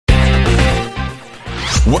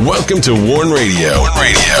Welcome to Warn Radio.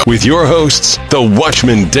 With your hosts, the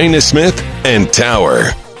Watchman Dana Smith and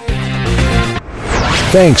Tower.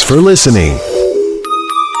 Thanks for listening.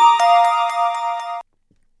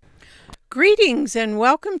 Greetings and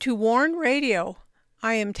welcome to Warn Radio.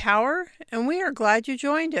 I am Tower, and we are glad you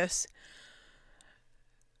joined us.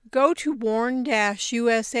 Go to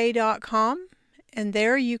warn-usa.com, and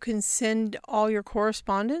there you can send all your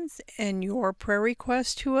correspondence and your prayer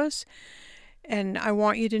requests to us. And I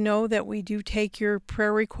want you to know that we do take your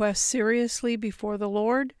prayer requests seriously before the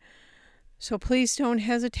Lord. So please don't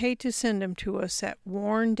hesitate to send them to us at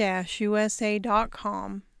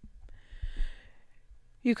warn-usa.com.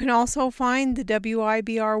 You can also find the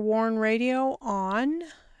WIBR Warn Radio on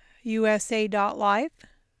USA.live,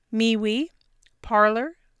 MeWe,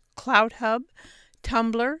 Parler, CloudHub,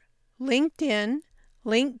 Tumblr, LinkedIn,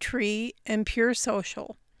 Linktree, and Pure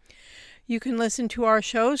Social. You can listen to our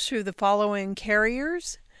shows through the following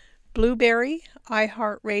carriers: Blueberry,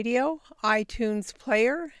 iHeartRadio, iTunes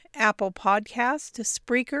Player, Apple Podcast,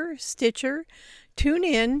 Spreaker, Stitcher,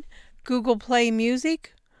 TuneIn, Google Play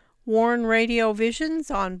Music, Warn Radio Visions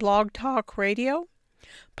on Blog Talk Radio,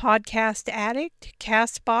 Podcast Addict,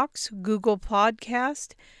 CastBox, Google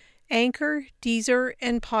Podcast, Anchor, Deezer,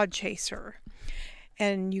 and Podchaser.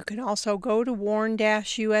 And you can also go to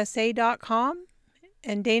warn-usa.com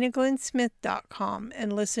and danaglennsmith.com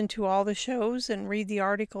and listen to all the shows and read the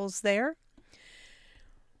articles there.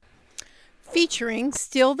 Featuring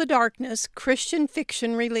Still the Darkness Christian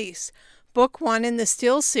Fiction Release. Book 1 in the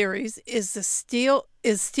Still series is Still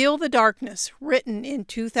the Darkness, written in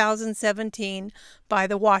 2017 by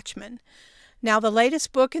The Watchman. Now the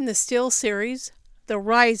latest book in the Still series, The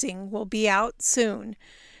Rising, will be out soon.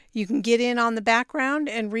 You can get in on the background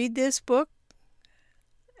and read this book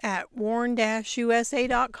at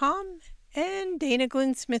warn-usa.com and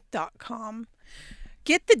danaglennsmith.com.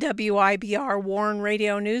 Get the WIBR Warn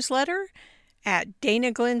Radio newsletter at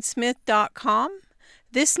danaglennsmith.com.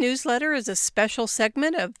 This newsletter is a special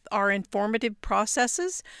segment of our informative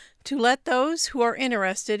processes to let those who are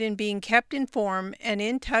interested in being kept informed and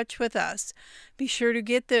in touch with us. Be sure to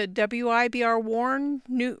get the WIBR Warn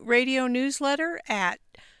Radio newsletter at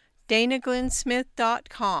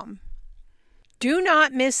danaglennsmith.com. Do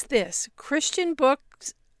not miss this Christian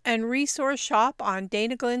books and resource shop on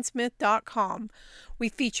danaglennsmith.com. We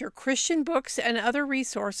feature Christian books and other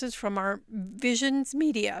resources from our Visions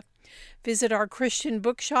Media. Visit our Christian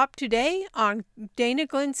bookshop today on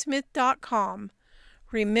danaglennsmith.com.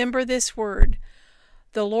 Remember this word.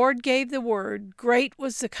 The Lord gave the word. Great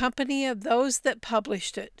was the company of those that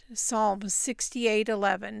published it. Psalm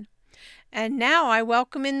 68:11. And now I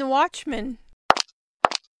welcome in the Watchman.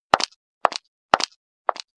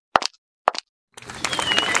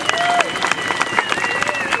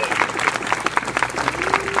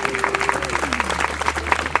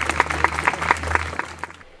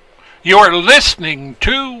 You are listening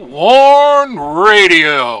to Warn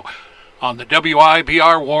Radio on the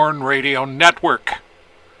WIBR Warn Radio Network.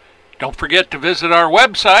 Don't forget to visit our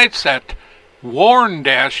websites at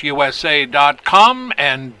warn-usa.com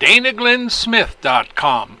and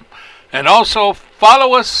danaglennsmith.com. And also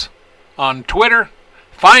follow us on Twitter,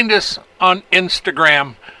 find us on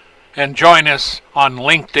Instagram, and join us on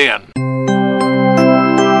LinkedIn.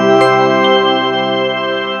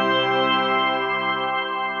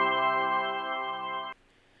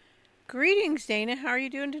 Greetings, Dana. How are you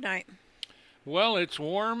doing tonight? Well, it's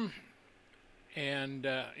warm and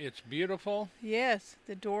it's beautiful. Yes,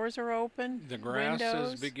 the doors are open. The grass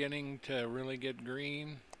windows. is beginning to really get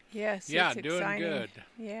green. Yes, yeah, it's doing exciting. Good.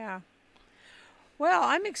 Yeah. Well,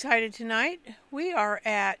 I'm excited tonight. We are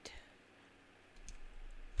at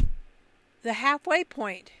the halfway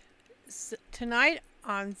point. Tonight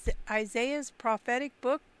on Isaiah's prophetic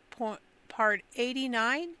book, part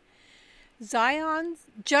 89. Zion's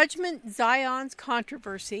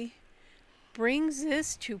controversy brings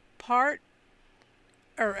this to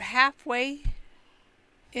halfway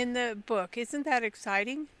in the book. Isn't that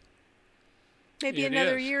exciting? Maybe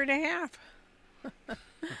another year and a half.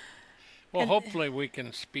 Well, hopefully we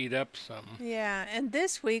can speed up some. Yeah, and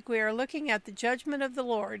this week we are looking at the judgment of the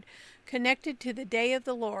Lord. Connected to the day of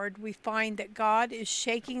the Lord, we find that God is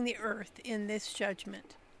shaking the earth in this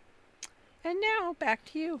judgment. And now, back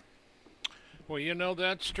to you. Well, you know,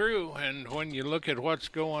 that's true. And when you look at what's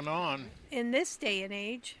going on in this day and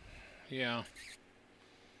age. Yeah.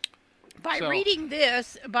 By reading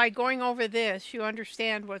this, by going over this, you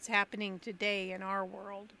understand what's happening today in our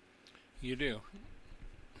world. You do.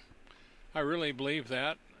 I really believe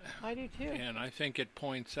that. I do too. And I think it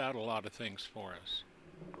points out a lot of things for us.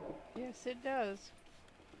 Yes, it does.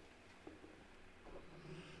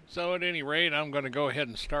 So at any rate, I'm going to go ahead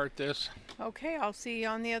and start this. Okay, I'll see you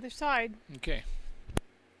on the other side. Okay.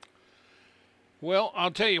 Well,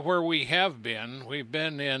 I'll tell you where we have been. We've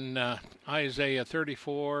been in Isaiah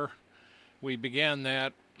 34. We began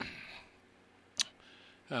that.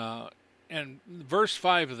 And verse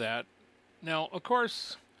 5 of that. Now, of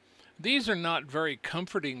course, these are not very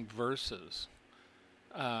comforting verses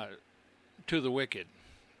to the wicked.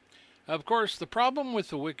 Of course, the problem with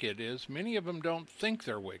the wicked is many of them don't think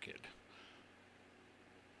they're wicked.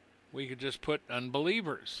 We could just put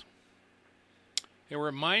unbelievers. It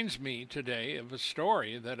reminds me today of a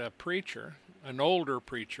story that a preacher, an older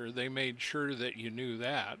preacher, they made sure that you knew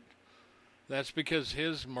that. That's because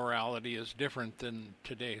his morality is different than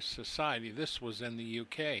today's society. This was in the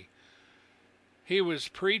UK. He was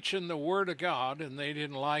preaching the Word of God, and they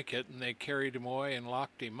didn't like it, and they carried him away and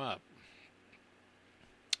locked him up.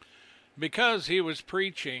 Because he was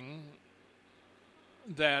preaching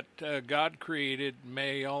that God created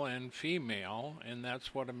male and female, and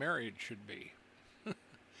that's what a marriage should be.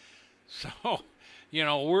 So,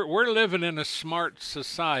 we're living in a smart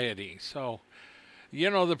society. So,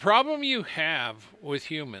 the problem you have with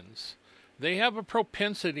humans, they have a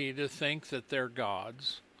propensity to think that they're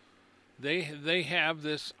gods. They have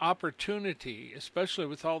this opportunity, especially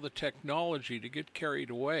with all the technology, to get carried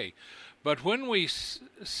away. But when we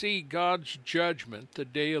see God's judgment, the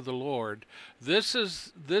day of the Lord, this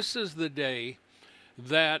is the day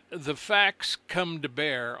that the facts come to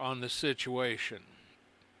bear on the situation.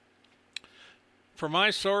 For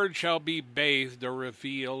my sword shall be bathed or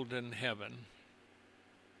revealed in heaven.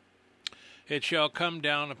 It shall come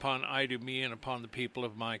down upon Idumea and upon the people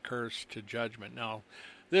of my curse to judgment. Now,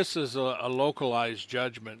 this is a localized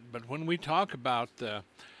judgment, but when we talk about the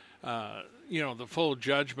full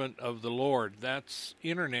judgment of the Lord, that's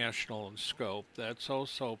international in scope. That's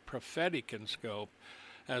also prophetic in scope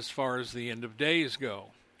as far as the end of days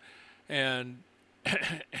go. And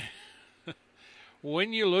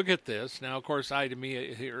when you look at this, now, of course,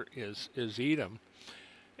 Idumea here is Edom,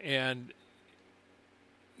 and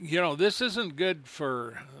this isn't good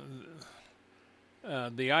for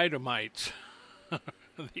the Edomites,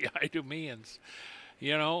 the Idumeans.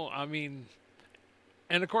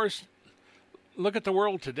 And of course, look at the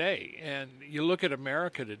world today, and you look at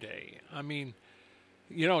America today.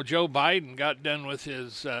 Joe Biden got done with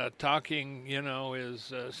his talking,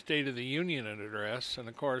 his State of the Union address, and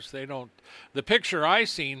of course the picture I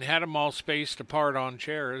seen had them all spaced apart on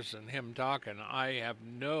chairs and him talking. I have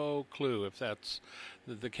no clue if that's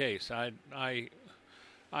the case. I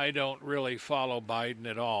don't really follow Biden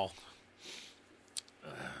at all.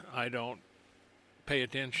 I don't pay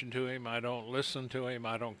attention to him. I don't listen to him.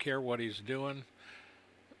 I don't care what he's doing,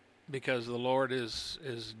 because the Lord is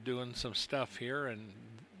doing some stuff here, and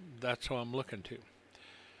that's who I'm looking to.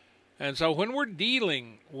 And so when we're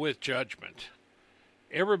dealing with judgment,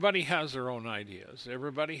 everybody has their own ideas.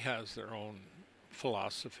 Everybody has their own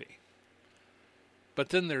philosophy. But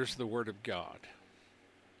then there's the Word of God.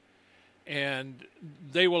 And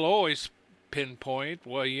they will always pinpoint,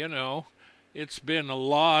 it's been a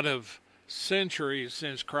lot of centuries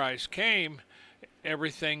since Christ came.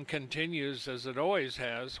 Everything continues as it always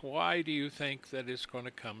has. Why do you think that it's going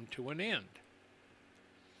to come to an end?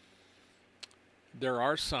 There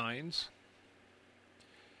are signs.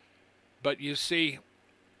 But you see,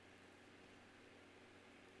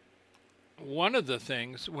 one of the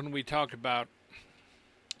things when we talk about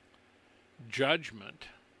judgment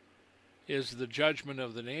is the judgment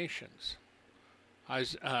of the nations.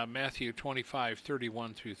 Matthew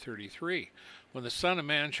 25:31 through 33. When the Son of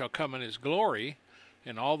Man shall come in his glory,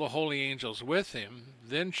 and all the holy angels with him,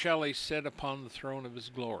 then shall he sit upon the throne of his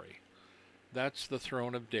glory. That's the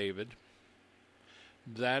throne of David.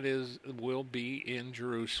 That will be in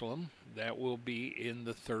Jerusalem. That will be in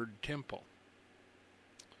the third temple.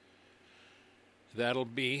 That'll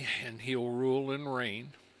be, and he'll rule and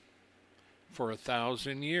reign for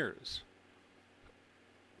 1,000 years,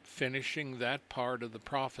 finishing that part of the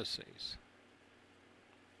prophecies.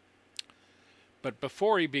 But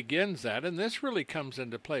before he begins that, and this really comes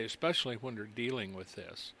into play, especially when you're dealing with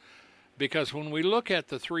this, because when we look at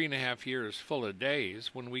the 3.5 years full of days,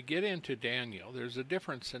 when we get into Daniel, there's a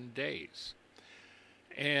difference in days.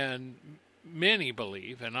 And many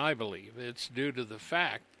believe, and I believe, it's due to the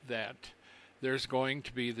fact that there's going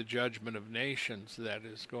to be the judgment of nations that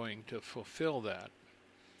is going to fulfill that.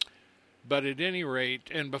 But at any rate,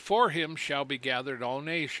 and before him shall be gathered all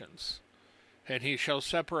nations, and he shall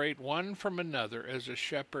separate one from another, as a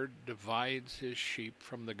shepherd divides his sheep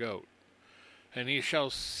from the goat. And he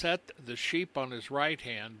shall set the sheep on his right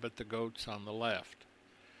hand, but the goats on the left.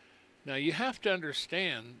 Now you have to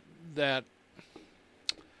understand that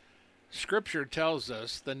Scripture tells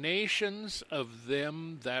us the nations of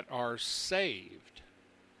them that are saved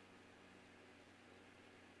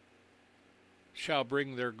shall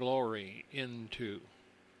bring their glory into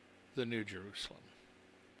the New Jerusalem.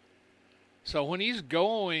 So when he's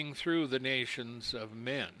going through the nations of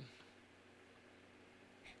men,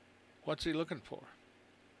 what's he looking for?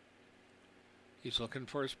 He's looking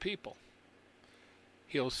for his people.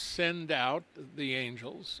 He'll send out the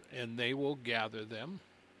angels, and they will gather them.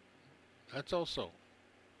 That's also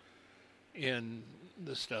in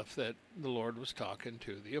the stuff that the Lord was talking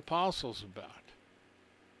to the apostles about.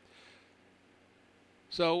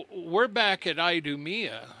 So we're back at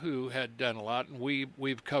Idumea, who had done a lot, and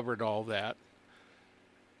we've covered all that.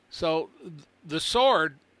 So the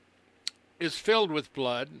sword is filled with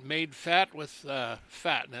blood, made fat with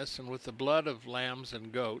fatness, and with the blood of lambs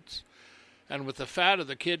and goats, and with the fat of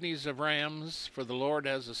the kidneys of rams, for the Lord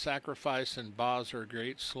has a sacrifice in Bozrah,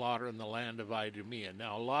 great slaughter in the land of Idumea.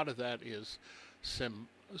 Now, a lot of that is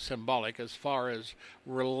symbolic as far as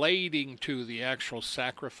relating to the actual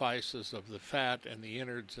sacrifices of the fat and the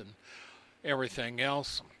innards and everything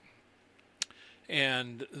else.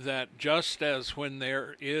 And that just as when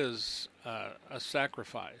there is a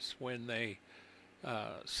sacrifice, when they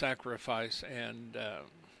sacrifice and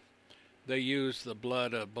they use the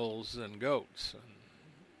blood of bulls and goats.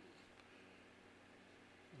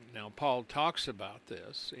 Now, Paul talks about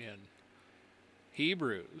this in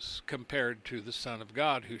Hebrews compared to the Son of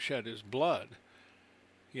God who shed his blood.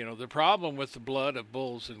 You know, the problem with the blood of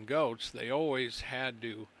bulls and goats, they always had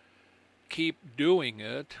to keep doing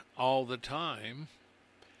it all the time,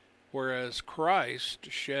 whereas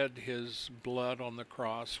Christ shed his blood on the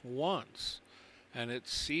cross once, and it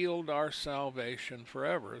sealed our salvation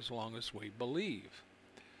forever as long as we believe.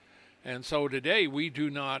 And so today we do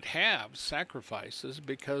not have sacrifices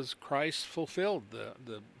because Christ fulfilled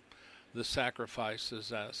the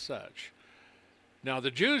sacrifices as such. Now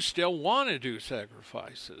the Jews still want to do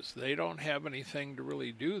sacrifices. They don't have anything to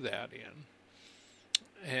really do that in.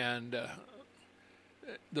 And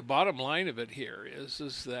the bottom line of it here is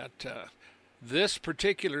that this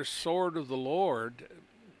particular sword of the Lord,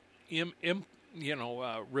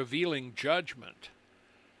 revealing judgment,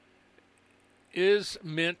 is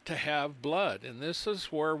meant to have blood. And this is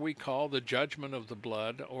where we call the judgment of the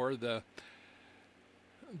blood, or the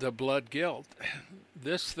blood guilt.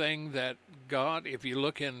 This thing that God, if you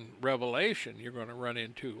look in Revelation, you're going to run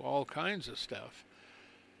into all kinds of stuff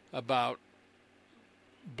about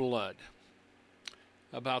blood,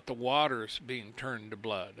 about the waters being turned to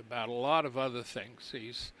blood, about a lot of other things.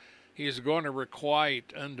 He's going to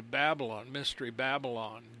requite unto Babylon, mystery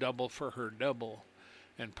Babylon, double for her double.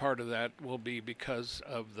 And part of that will be because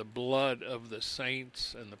of the blood of the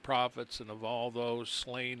saints and the prophets and of all those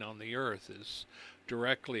slain on the earth is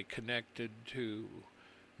directly connected to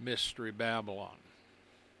mystery Babylon.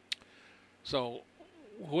 So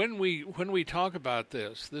when we talk about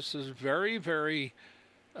this is very, very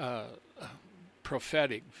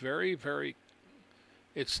prophetic, very, very,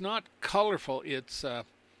 it's not colorful, it's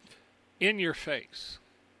in your face.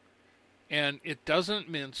 And it doesn't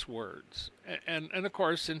mince words. And of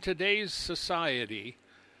course, in today's society,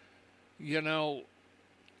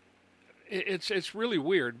 it's really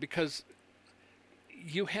weird because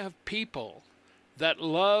you have people that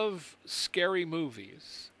love scary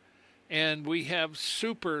movies. And we have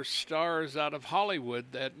superstars out of Hollywood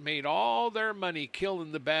that made all their money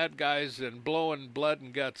killing the bad guys and blowing blood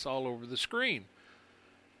and guts all over the screen.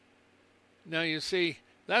 Now, you see,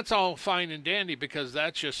 that's all fine and dandy because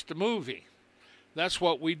that's just a movie. That's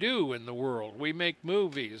what we do in the world. We make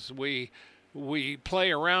movies. We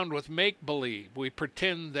play around with make-believe. We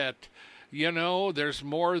pretend that, there's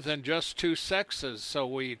more than just two sexes. So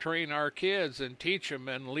we train our kids and teach them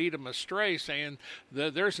and lead them astray, saying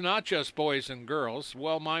that there's not just boys and girls.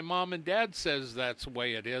 Well, my mom and dad says that's the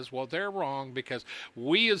way it is. Well, they're wrong because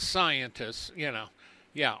we as scientists,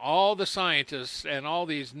 all the scientists and all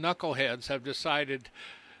these knuckleheads have decided,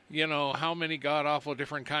 how many god-awful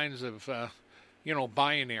different kinds of,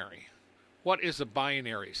 binary. What is a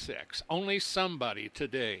binary sex? Only somebody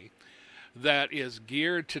today that is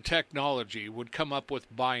geared to technology would come up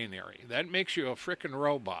with binary. That makes you a frickin'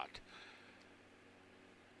 robot.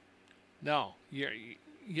 No,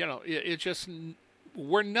 it just,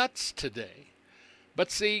 we're nuts today. But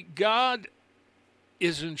see, God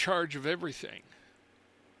is in charge of everything.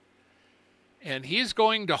 And he's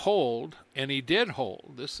going to hold, and he did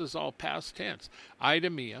hold, this is all past tense,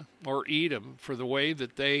 Idumea, or Edom, for the way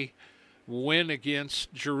that they win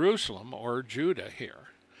against Jerusalem, or Judah here.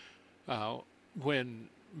 When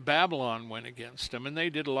Babylon went against them, and they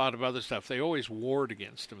did a lot of other stuff. They always warred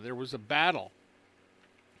against them. There was a battle,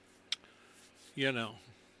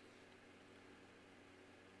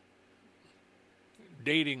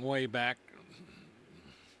 dating way back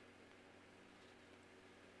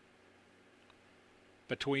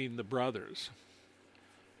between the brothers.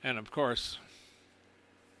 And of course,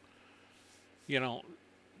 the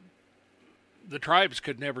tribes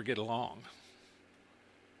could never get along.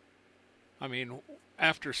 I mean,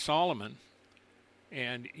 after Solomon,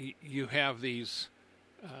 and you have these,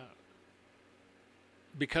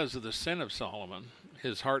 because of the sin of Solomon,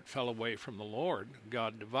 his heart fell away from the Lord.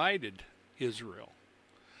 God divided Israel.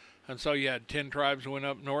 And so you had 10 tribes went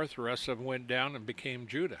up north, the rest of them went down and became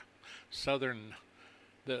Judah,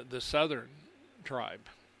 the southern tribe.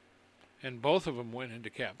 And both of them went into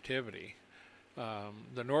captivity.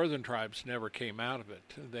 The northern tribes never came out of it.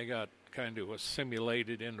 They got kind of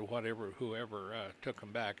assimilated into whoever took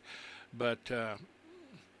them back. But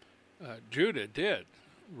Judah did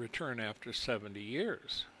return after 70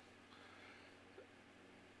 years.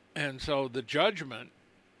 And so the judgment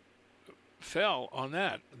fell on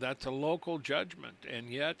that. That's a local judgment, and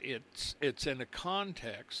yet it's in a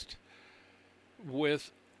context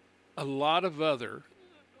with a lot of other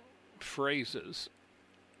phrases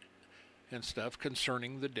and stuff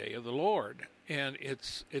concerning the day of the Lord. And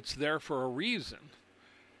it's there for a reason,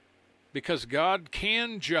 because God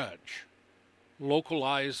can judge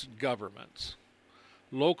localized governments,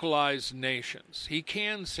 localized nations. He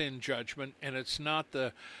can send judgment, and it's not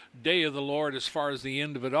the day of the Lord as far as the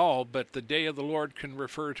end of it all, but the day of the Lord can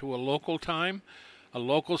refer to a local time, a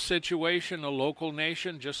local situation, a local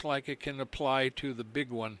nation, just like it can apply to the big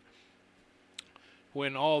one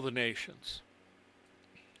when all the nations.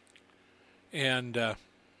 And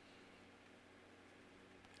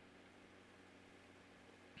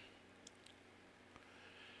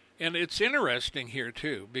it's interesting here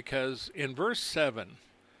too, because in verse 7,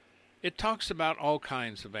 it talks about all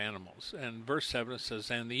kinds of animals. And verse 7 it says,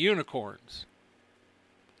 and the unicorns.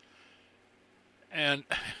 And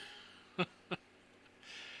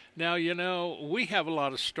now, we have a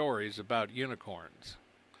lot of stories about unicorns.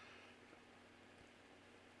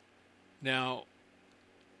 Now,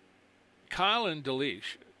 Kyle and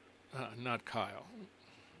Delish, not Kyle,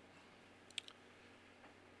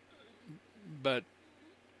 but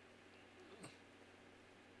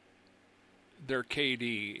they're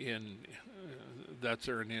KD, that's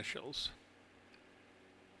their initials,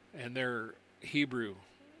 and they're Hebrew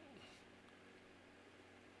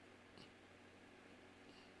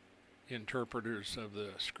interpreters of the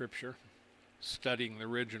scripture, studying the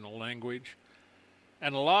original language.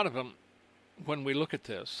 And a lot of them, when we look at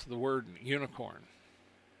this, the word unicorn,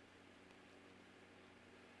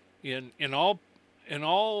 in all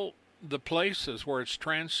the places where it's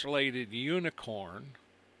translated unicorn,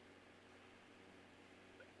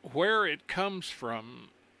 where it comes from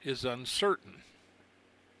is uncertain.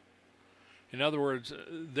 In other words,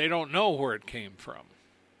 they don't know where it came from.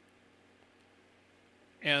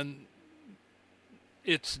 And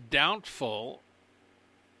it's doubtful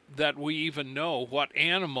that we even know what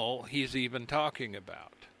animal he's even talking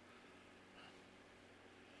about.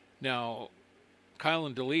 Now, Kyle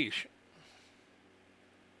and Delish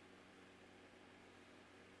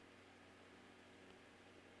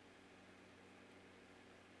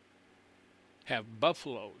have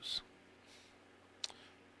buffaloes.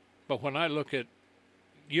 But when I look at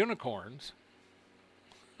unicorns,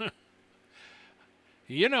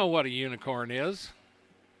 you know what a unicorn is.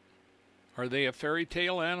 Are they a fairy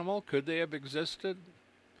tale animal? Could they have existed?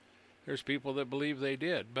 There's people that believe they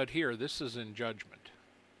did. But here, this is in judgment.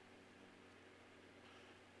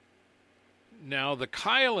 Now, the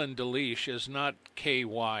Kyle and Delish is not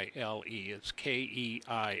K-Y-L-E. It's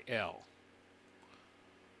K-E-I-L.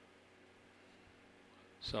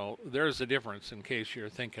 So there's a difference in case you're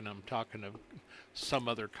thinking I'm talking of some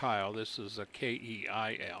other Kyle. This is a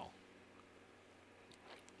K-E-I-L.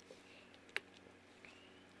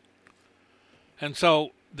 And so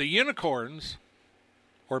the unicorns,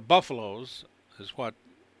 or buffaloes, is what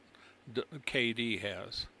KD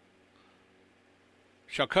has,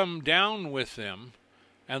 shall come down with them,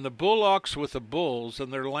 and the bullocks with the bulls,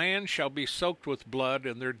 and their land shall be soaked with blood,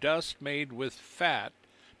 and their dust made fat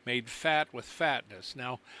with fatness.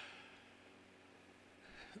 Now,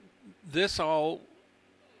 this all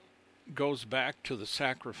goes back to the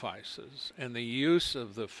sacrifices and the use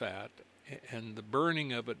of the fat and the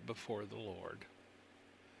burning of it before the Lord.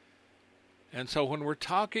 And so when we're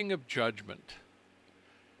talking of judgment,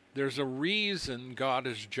 there's a reason God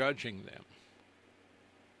is judging them.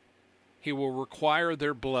 He will require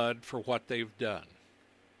their blood for what they've done.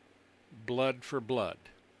 blood for blood,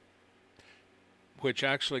 which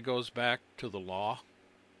actually goes back to the law.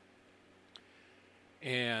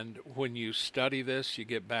 And when you study this, you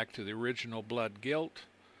get back to the original blood guilt.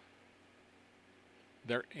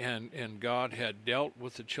 And God had dealt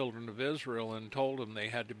with the children of Israel and told them they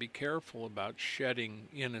had to be careful about shedding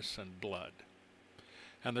innocent blood.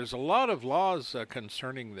 And there's a lot of laws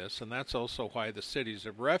concerning this, and that's also why the cities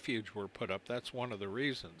of refuge were put up. That's one of the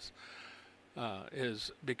reasons,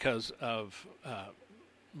 is because of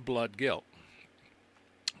blood guilt.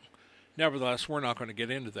 Nevertheless, we're not going to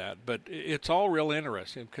get into that, but it's all real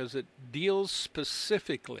interesting because it deals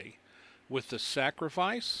specifically with the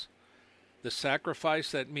sacrifice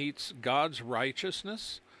that meets God's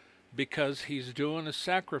righteousness, because he's doing a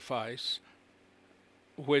sacrifice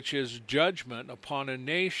which is judgment upon a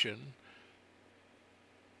nation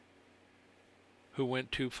who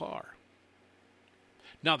went too far.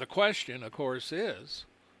 Now the question, of course, is,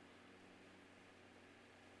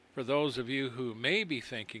 for those of you who may be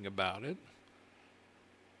thinking about it,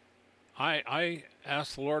 I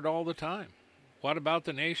ask the Lord all the time, what about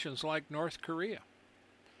the nations like North Korea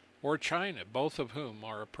or China, both of whom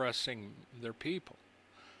are oppressing their people,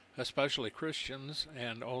 especially Christians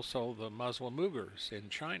and also the Muslim Uyghurs in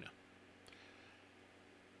China?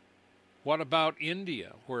 What about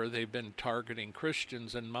India, where they've been targeting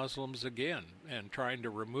Christians and Muslims again and trying to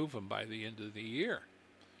remove them by the end of the year?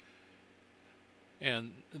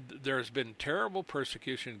 And there's been terrible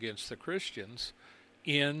persecution against the Christians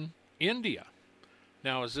in India.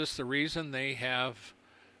 Now, is this the reason they have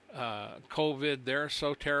COVID there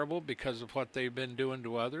so terrible, because of what they've been doing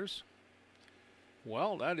to others?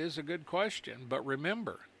 Well, that is a good question. But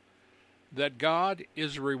remember that God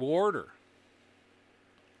is a rewarder.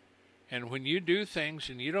 And when you do things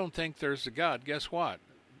and you don't think there's a God, guess what?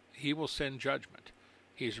 He will send judgment.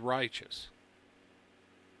 He's righteous.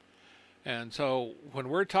 And so when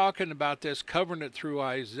we're talking about this, covering it through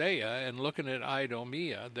Isaiah and looking at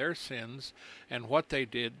Idomea, their sins and what they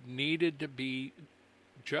did needed to be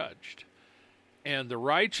judged. And the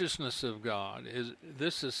righteousness of God,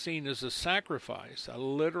 this is seen as a sacrifice, a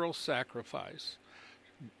literal sacrifice.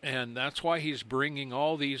 And that's why he's bringing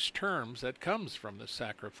all these terms that comes from the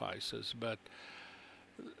sacrifices. But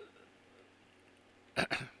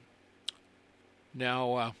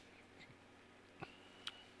now,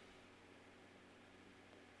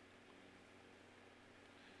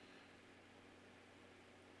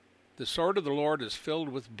 the sword of the Lord is filled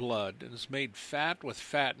with blood, and is made fat with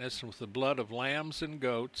fatness, and with the blood of lambs and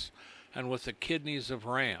goats, and with the kidneys of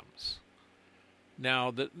rams.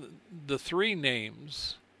 Now, the three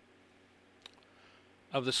names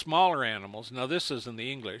of the smaller animals, now this is in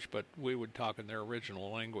the English, but we would talk in their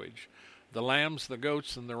original language. The lambs, the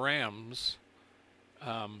goats, and the rams.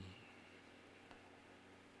 And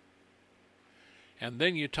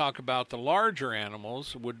then you talk about the larger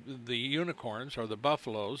animals, the unicorns or the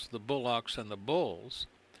buffaloes, the bullocks, and the bulls.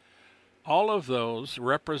 All of those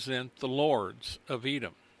represent the lords of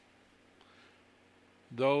Edom,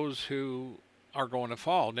 those who are going to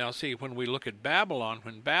fall. Now see, when we look at Babylon,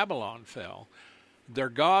 when Babylon fell, their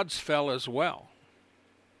gods fell as well.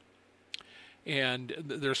 And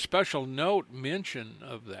there's special note mention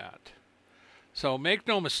of that. So make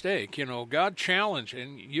no mistake, God challenged,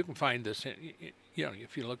 and you can find this,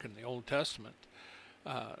 if you look in the Old Testament,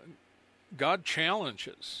 God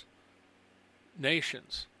challenges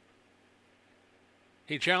nations.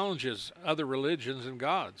 He challenges other religions and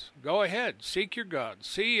gods. Go ahead, seek your God.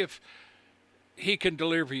 See if he can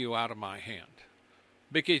deliver you out of my hand.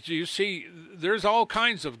 Because you see, there's all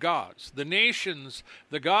kinds of gods.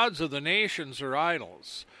 The gods of the nations are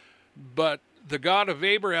idols. But the God of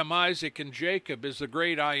Abraham, Isaac, and Jacob is the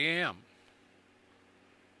great I am.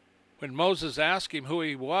 When Moses asked him who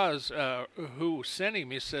he was, who sent him,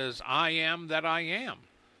 he says, I am that I am.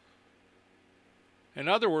 In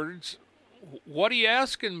other words, what are you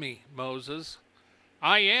asking me, Moses?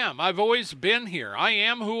 I am. I've always been here. I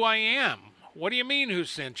am who I am. What do you mean, who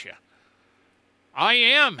sent you? I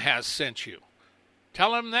am has sent you.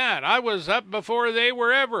 Tell him that. I was up before they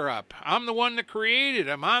were ever up. I'm the one that created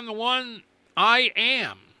them. I'm the one. I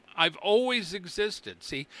am. I've always existed.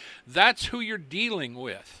 See, that's who you're dealing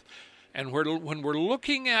with. And when we're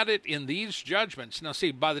looking at it in these judgments, now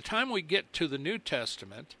see, by the time we get to the New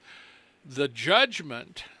Testament, the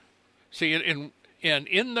judgment, see,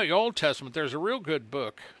 in the Old Testament, there's a real good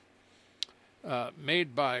book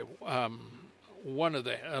made by one of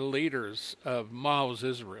the leaders of Mao's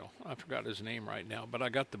Israel. I forgot his name right now, but I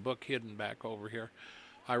got the book hidden back over here.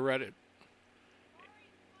 I read it.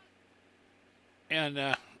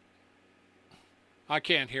 And I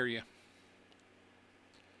can't hear you.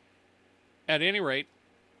 at any rate,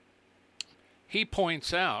 he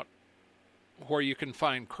points out where you can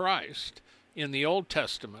find Christ in the Old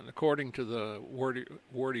Testament according to the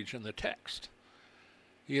wordage in the text.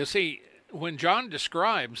 You see, when John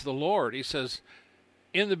describes the Lord, he says,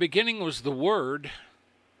 in the beginning was the Word,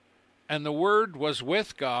 and the Word was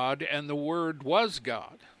with God, and the Word was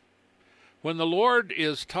God. When the Lord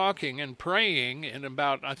is talking and praying in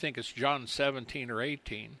about, I think it's John 17 or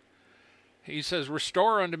 18, he says,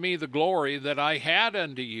 restore unto me the glory that I had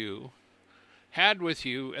with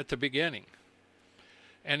you at the beginning.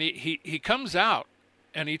 And he comes out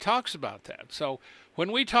and he talks about that. So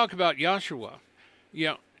when we talk about Yahshua,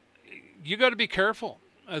 you got to be careful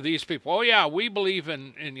of these people. Oh yeah, we believe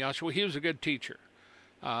in Yahshua. He was a good teacher.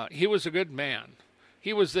 He was a good man.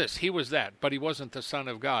 He was this, he was that, but he wasn't the Son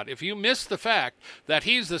of God. If you miss the fact that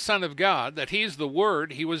he's the Son of God, that he's the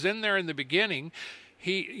Word, he was in there in the beginning,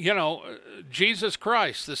 Jesus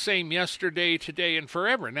Christ, the same yesterday, today, and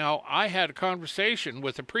forever. Now, I had a conversation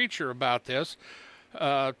with a preacher about this,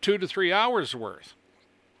 2 to 3 hours worth.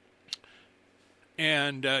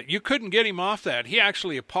 And you couldn't get him off that. He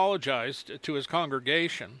actually apologized to his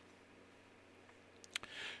congregation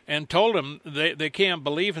and told them they can't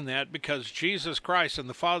believe in that because Jesus Christ and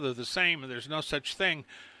the Father are the same and there's no such thing.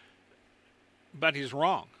 But he's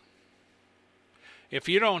wrong. If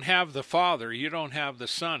you don't have the Father, you don't have the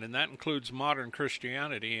Son, and that includes modern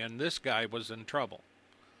Christianity, and this guy was in trouble.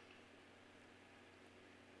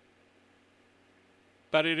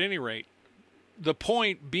 But at any rate, the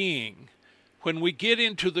point being, when we get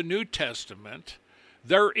into the New Testament,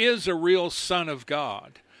 there is a real Son of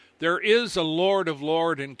God. There is a Lord of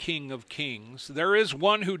Lords and King of Kings. There is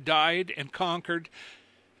one who died and conquered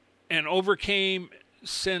and overcame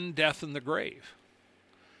sin, death, and the grave.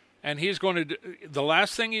 And the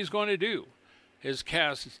last thing he's going to do is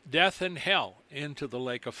cast death and hell into the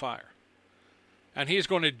lake of fire. And he's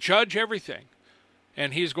going to judge everything.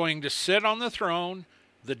 And he's going to sit on the throne,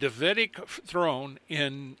 the Davidic throne,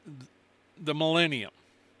 in the millennium.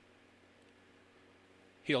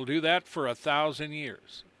 He'll do that for 1,000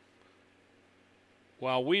 years.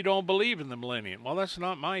 Well, we don't believe in the millennium. Well, that's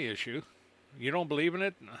not my issue. You don't believe in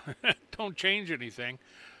it? Don't change anything.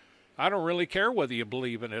 I don't really care whether you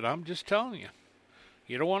believe in it. I'm just telling you.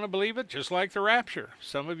 You don't want to believe it? Just like the rapture.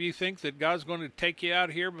 Some of you think that God's going to take you out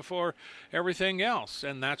here before everything else,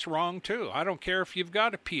 and that's wrong too. I don't care if you've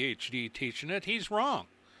got a PhD teaching it. He's wrong.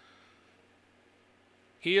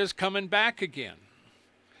 He is coming back again.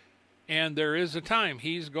 And there is a time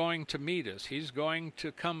he's going to meet us. He's going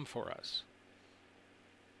to come for us.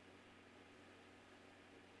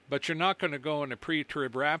 But you're not going to go in a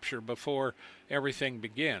pre-trib rapture before everything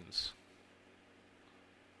begins.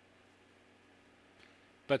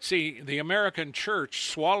 But see, the American church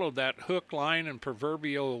swallowed that hook, line, and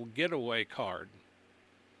proverbial getaway card.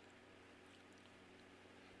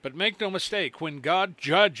 But make no mistake, when God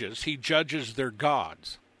judges, he judges their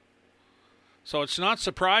gods. So it's not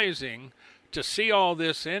surprising to see all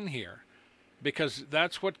this in here, because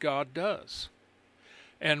that's what God does.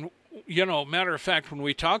 And matter of fact, when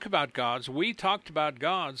we talk about gods, we talked about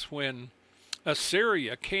gods when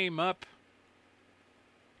Assyria came up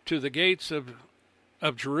to the gates of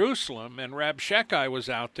Jerusalem, and Rabshakeh was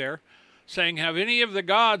out there saying, have any of the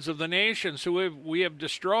gods of the nations who we have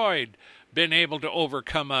destroyed been able to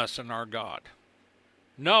overcome us and our God?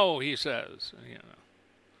 No, he says.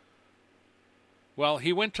 Well,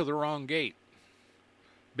 he went to the wrong gate,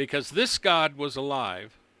 because this God was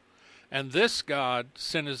alive. And this God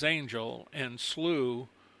sent his angel and slew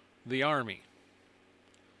the army.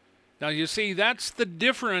 Now you see, that's the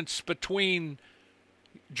difference between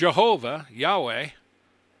Jehovah, Yahweh,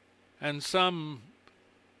 and some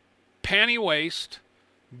panty-waist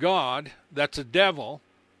God that's a devil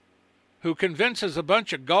who convinces a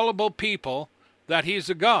bunch of gullible people that he's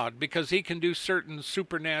a God because he can do certain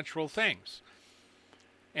supernatural things.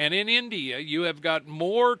 And in India, you have got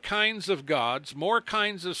more kinds of gods, more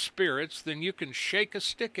kinds of spirits than you can shake a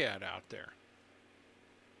stick at out there.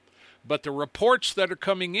 But the reports that are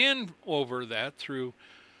coming in over that through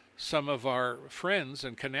some of our friends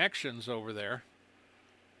and connections over there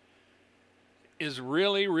is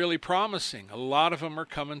really, really promising. A lot of them are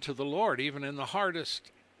coming to the Lord, even in the hardest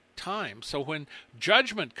time. So when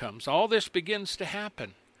judgment comes, all this begins to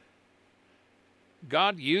happen.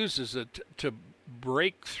 God uses it to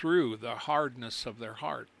break through the hardness of their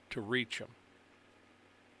heart to reach them.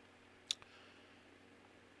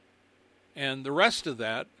 And the rest of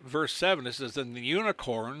that, verse 7, it says, and the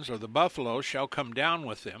unicorns, or the buffaloes, shall come down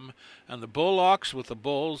with them, and the bullocks with the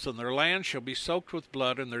bulls, and their land shall be soaked with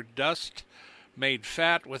blood, and their dust made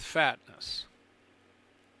fat with fatness.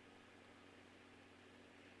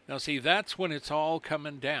 Now, see, that's when it's all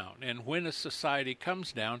coming down. And when a society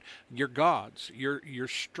comes down, your gods, your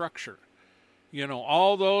structure,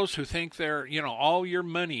 all those who think they're, all your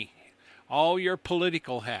money, all your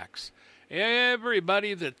political hacks,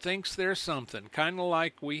 everybody that thinks they're something, kind of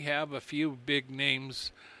like we have a few big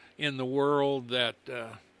names in the world that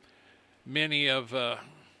many of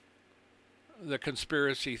the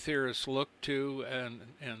conspiracy theorists look to and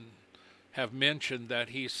have mentioned that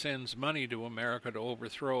he sends money to America to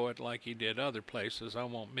overthrow it like he did other places. I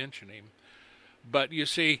won't mention him. But you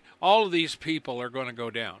see, all of these people are going to go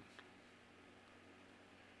down.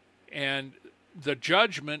 And the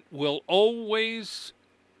judgment will always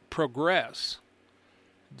progress.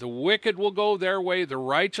 The wicked will go their way, the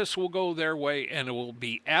righteous will go their way, and it will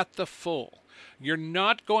be at the full. You're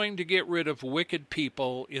not going to get rid of wicked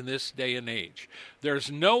people in this day and age. There's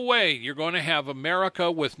no way you're going to have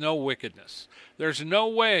America with no wickedness. There's no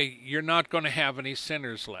way you're not going to have any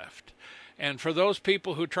sinners left. And for those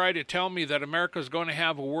people who try to tell me that America's going to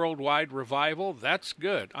have a worldwide revival, that's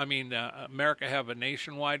good. I mean, America have a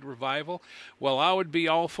nationwide revival. Well, I would be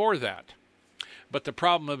all for that. But the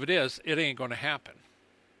problem of it is, it ain't going to happen.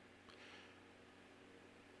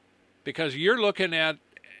 Because you're looking at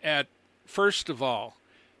first of all,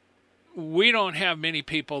 we don't have many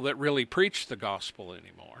people that really preach the gospel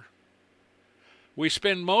anymore. We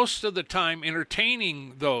spend most of the time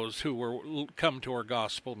entertaining those who come to our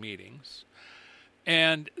gospel meetings,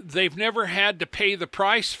 and they've never had to pay the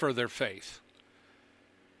price for their faith.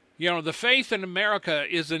 The faith in America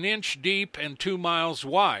is an inch deep and 2 miles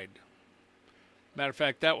wide. Matter of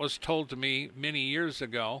fact, that was told to me many years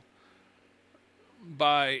ago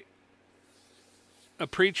by a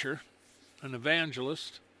preacher, an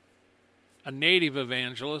evangelist, a native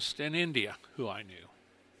evangelist in India who I knew.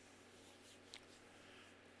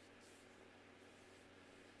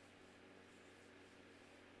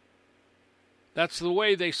 That's the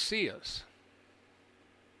way they see us.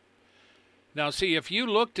 Now, see, if you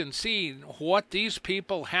looked and seen what these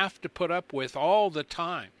people have to put up with all the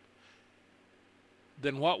time,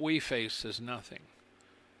 then what we face is nothing.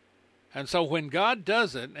 And so when God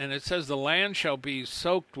does it, and it says the land shall be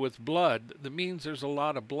soaked with blood, that means there's a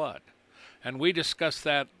lot of blood. And we discussed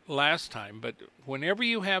that last time, but whenever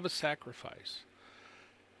you have a sacrifice,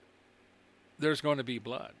 there's going to be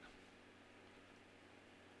blood.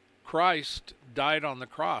 Christ died on the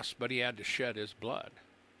cross, but he had to shed his blood.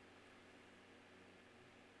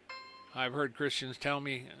 I've heard Christians tell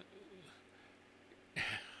me,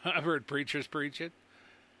 I've heard preachers preach it,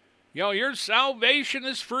 your salvation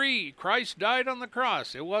is free. Christ died on the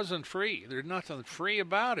cross. It wasn't free. There's nothing free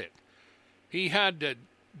about it. He had to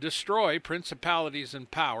destroy principalities and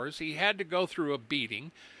powers. He had to go through a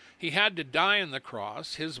beating. He had to die on the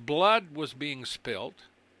cross. His blood was being spilt.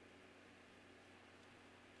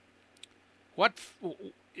 What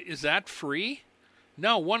is that free?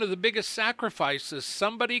 No, one of the biggest sacrifices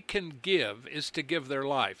somebody can give is to give their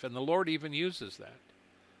life, and the Lord even uses that.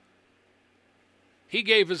 He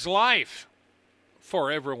gave his life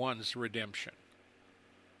for everyone's redemption.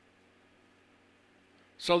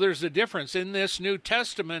 So there's a difference. In this New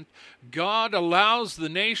Testament, God allows the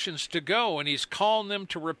nations to go, and he's calling them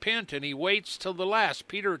to repent, and he waits till the last.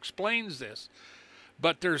 Peter explains this.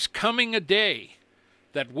 But there's coming a day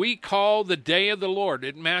that we call the day of the Lord.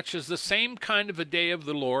 It matches the same kind of a day of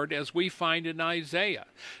the Lord as we find in Isaiah.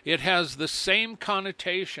 It has the same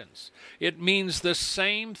connotations. It means the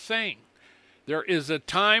same thing. There is a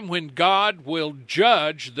time when God will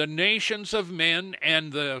judge the nations of men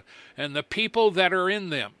and the people that are in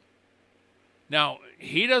them. Now,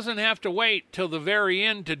 he doesn't have to wait till the very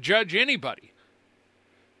end to judge anybody,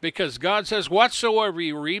 because God says, whatsoever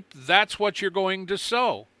you reap, that's what you're going to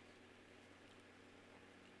sow.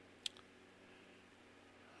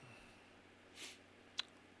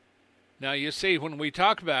 Now, you see, when we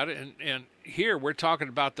talk about it, and here we're talking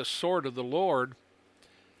about the sword of the Lord,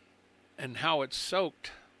 and how it's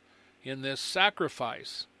soaked in this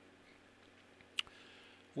sacrifice.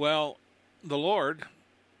 Well, the Lord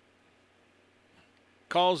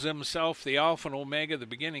calls himself the Alpha and Omega, the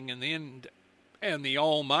beginning and the end, and the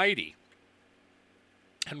Almighty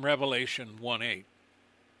in Revelation 1:8.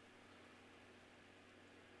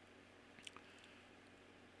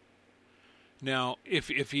 Now,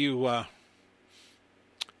 if you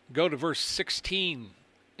go to verse 16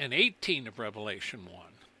 and 18 of Revelation 1,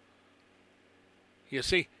 you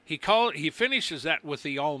see, he finishes that with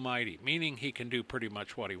the Almighty, meaning he can do pretty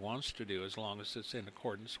much what he wants to do as long as it's in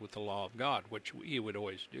accordance with the law of God, which he would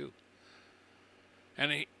always do.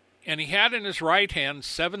 And he had in his right hand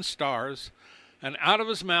 7 stars, and out of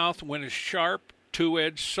his mouth went a sharp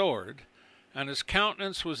 2-edged sword, and his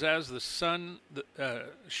countenance was as the sun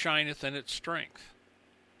shineth in its strength.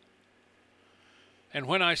 And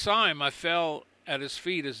when I saw him, I fell at his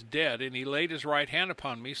feet as dead, and he laid his right hand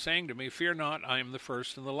upon me, saying to me, Fear not, I am the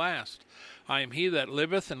first and the last. I am he that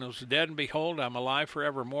liveth and was dead, and behold, I am alive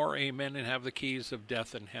forevermore. Amen, and have the keys of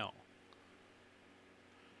death and hell.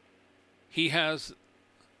 He has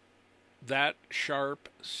that sharp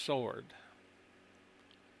sword.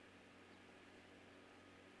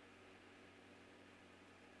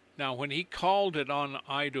 Now, when he called it on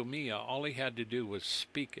Idumea, all he had to do was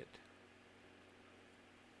speak it.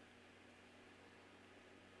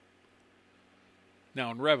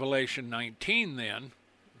 Now, in Revelation 19, then,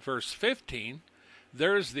 verse 15,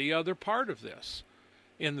 there's the other part of this.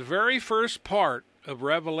 In the very first part of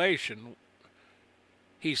Revelation,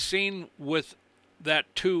 he's seen with that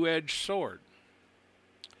two-edged sword.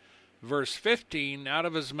 Verse 15, out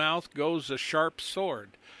of his mouth goes a sharp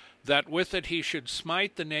sword, that with it he should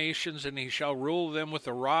smite the nations, and he shall rule them with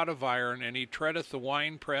a rod of iron, and he treadeth the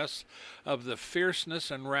winepress of the fierceness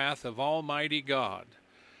and wrath of Almighty God.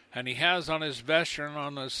 And he has on his vesture and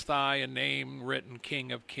on his thigh a name written,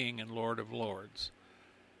 King of Kings and Lord of Lords.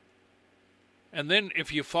 And then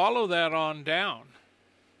if you follow that on down,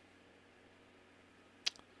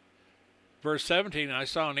 verse 17, I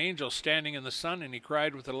saw an angel standing in the sun, and he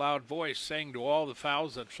cried with a loud voice, saying to all the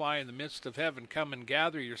fowls that fly in the midst of heaven, Come and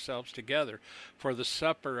gather yourselves together for the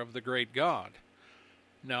supper of the great God.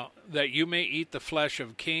 Now, that you may eat the flesh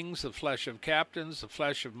of kings, the flesh of captains, the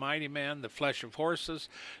flesh of mighty men, the flesh of horses,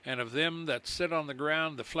 and of them that sit on the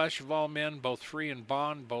ground, the flesh of all men, both free and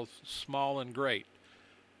bond, both small and great.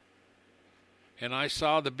 And I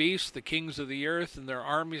saw the beasts, the kings of the earth, and their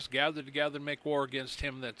armies gathered together to make war against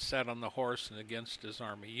him that sat on the horse and against his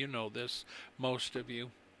army. You know this, most of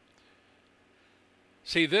you.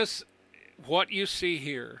 See this, what you see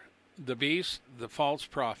here, the beast, the false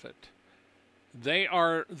prophet, they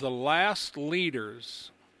are the last leaders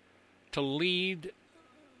to lead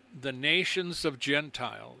the nations of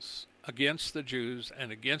Gentiles against the Jews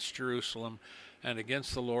and against Jerusalem and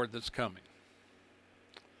against the Lord that's coming.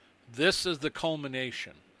 This is the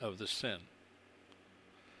culmination of the sin.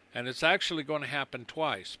 And it's actually going to happen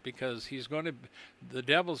twice, because the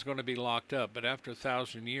devil's going to be locked up, but after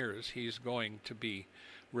 1,000 years he's going to be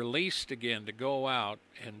released again to go out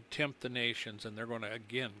and tempt the nations, and they're going to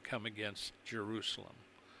again come against Jerusalem.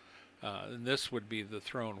 And this would be the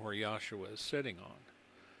throne where Yahshua is sitting on.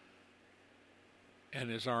 And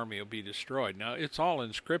his army will be destroyed. Now, it's all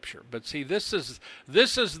in Scripture. But see, this is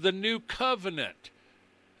the new covenant.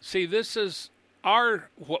 See, this is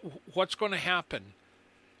what's going to happen.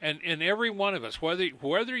 And every one of us,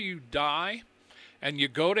 whether you die and you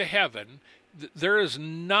go to heaven, there is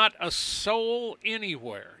not a soul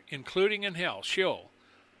anywhere, including in hell, Sheol,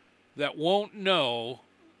 that won't know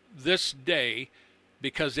this day,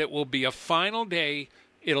 because it will be a final day.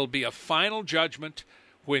 It'll be a final judgment.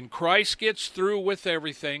 When Christ gets through with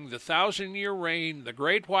everything, the 1,000-year reign, the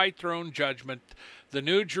great white throne judgment, the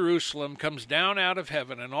new Jerusalem comes down out of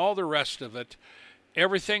heaven, and all the rest of it,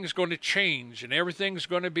 everything's going to change, and everything's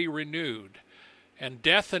going to be renewed. And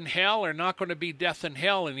death and hell are not going to be death and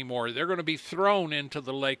hell anymore. They're going to be thrown into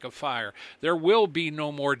the lake of fire. There will be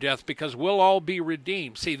no more death, because we'll all be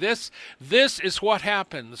redeemed. See, this is what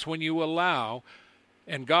happens when you allow,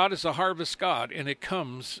 and God is a harvest God, and it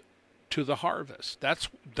comes to the harvest. That's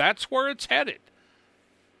where it's headed.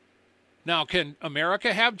 Now, can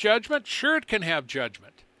America have judgment? Sure, it can have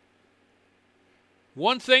judgment.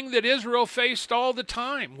 One thing that Israel faced all the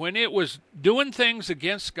time, when it was doing things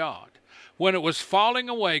against God, when it was falling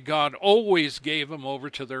away, God always gave them over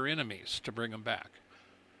to their enemies to bring them back.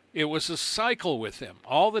 It was a cycle with them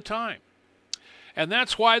all the time. And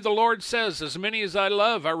that's why the Lord says, as many as I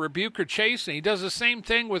love, I rebuke or chasten. He does the same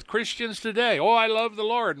thing with Christians today. Oh, I love the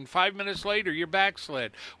Lord, and 5 minutes later you're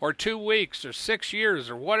backslid, or 2 weeks, or 6 years,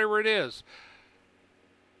 or whatever it is.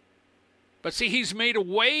 But see, he's made a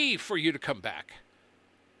way for you to come back.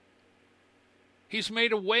 He's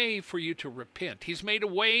made a way for you to repent. He's made a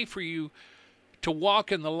way for you to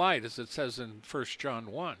walk in the light, as it says in 1 John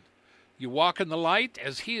 1. You walk in the light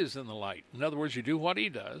as he is in the light. In other words, you do what he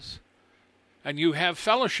does. And you have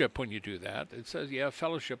fellowship when you do that. It says you have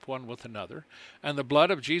fellowship one with another. And the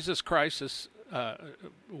blood of Jesus Christ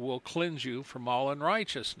will cleanse you from all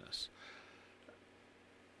unrighteousness.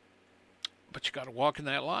 But you got to walk in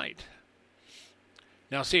that light.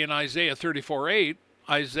 Now see, in Isaiah 34:8,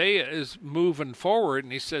 Isaiah is moving forward,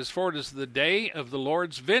 and he says, For it is the day of the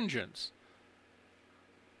Lord's vengeance.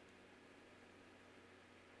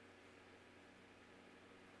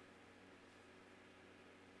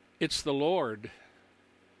 It's the Lord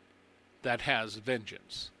that has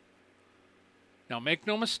vengeance. Now, make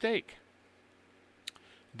no mistake,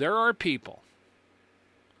 there are people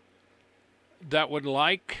that would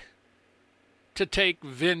like to take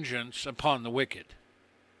vengeance upon the wicked.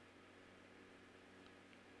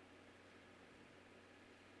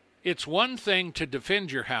 It's one thing to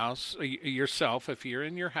defend your house, yourself, if you're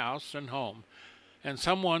in your house and home, and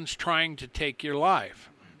someone's trying to take your life.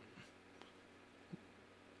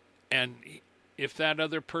 And if that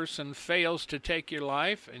other person fails to take your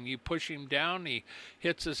life and you push him down, he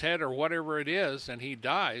hits his head or whatever it is, and he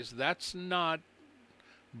dies, that's not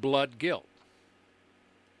blood guilt.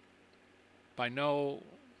 By no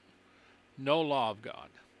law of God.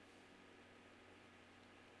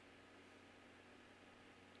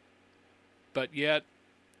 But yet,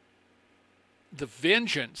 the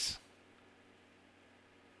vengeance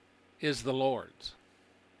is the Lord's.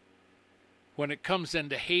 When it comes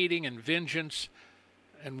into hating and vengeance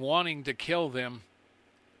and wanting to kill them,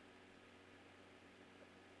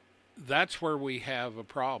 that's where we have a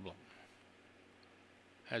problem.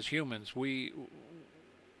 As humans,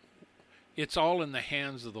 it's all in the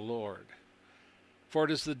hands of the Lord. For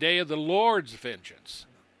it is the day of the Lord's vengeance.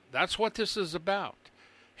 That's what this is about.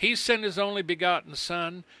 He sent his only begotten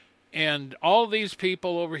Son, and all these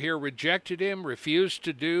people over here rejected him, refused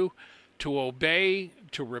to obey,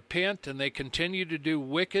 to repent, and they continue to do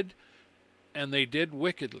wicked, and they did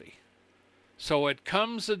wickedly. So it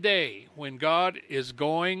comes a day when God is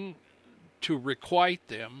going to requite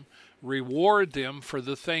them, reward them for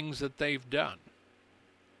the things that they've done.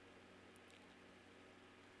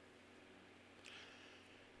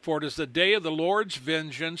 For it is the day of the Lord's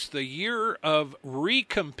vengeance, the year of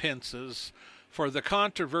recompenses for the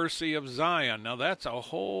controversy of Zion. Now that's a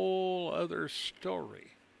whole other story.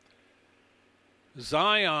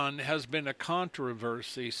 Zion has been a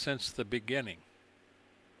controversy since the beginning.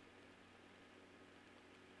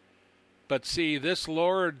 But see, this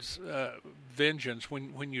Lord's vengeance,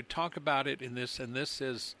 when you talk about it in this, and this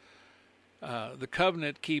is the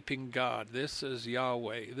covenant-keeping God, this is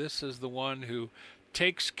Yahweh, this is the one who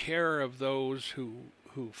takes care of those who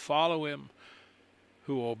follow him,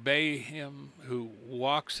 who obey him, who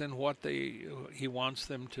walks in what he wants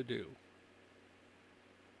them to do.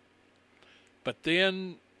 But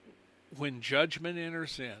then, when judgment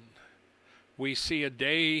enters in, we see a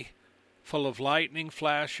day full of lightning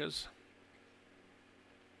flashes,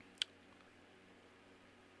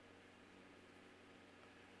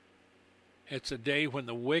 it's a day when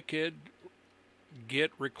the wicked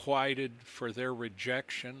get requited for their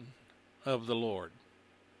rejection of the Lord.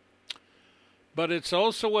 But it's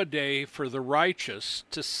also a day for the righteous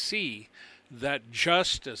to see that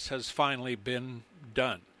justice has finally been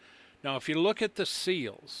done. Now, if you look at the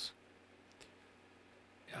seals,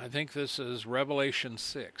 I think this is Revelation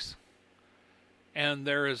 6, and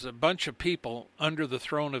there is a bunch of people under the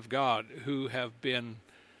throne of God who have been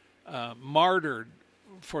martyred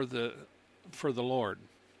for the Lord.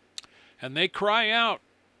 And they cry out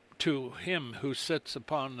to him who sits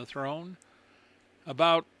upon the throne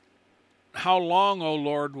about, how long, O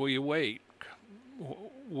Lord, will you wait?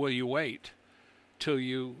 Will you wait till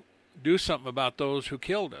you do something about those who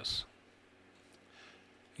killed us?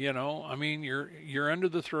 You know, I mean, you're under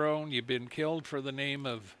the throne. You've been killed for the name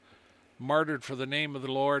of, martyred for the name of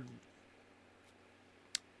the Lord.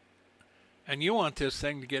 And you want this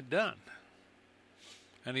thing to get done.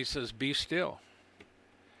 And he says, be still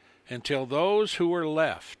until those who are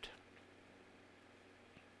left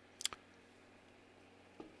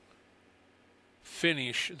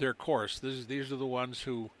finish their course. These are the ones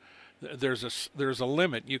who, there's a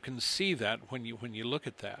limit. You can see that when you look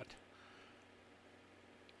at that.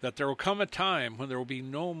 That there will come a time when there will be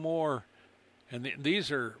no more, and these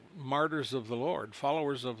are martyrs of the Lord,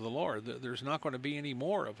 followers of the Lord. There's not going to be any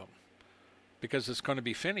more of them because it's going to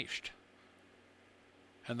be finished.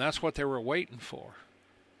 And that's what they were waiting for.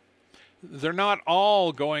 They're not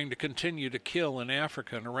all going to continue to kill in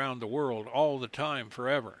Africa and around the world all the time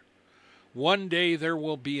forever. One day there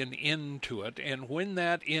will be an end to it, and when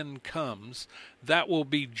that end comes, that will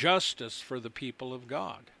be justice for the people of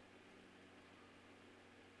God.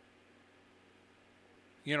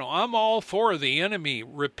 You know, I'm all for the enemy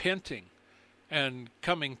repenting and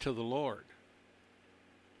coming to the Lord.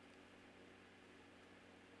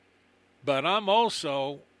 But I'm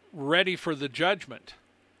also ready for the judgment.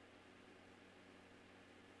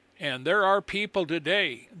 And there are people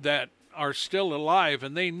today that are still alive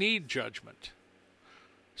and they need judgment.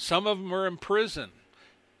 Some of them are in prison.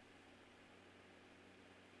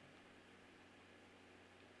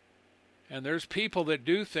 And there's people that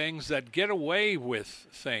do things that get away with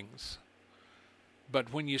things.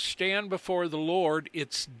 But when you stand before the Lord,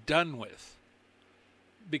 it's done with,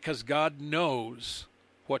 because God knows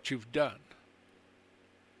what you've done.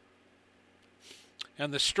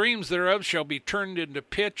 And the streams thereof shall be turned into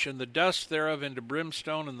pitch, and the dust thereof into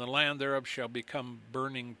brimstone, and the land thereof shall become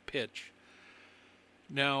burning pitch.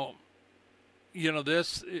 Now,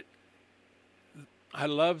 I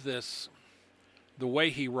love this, the way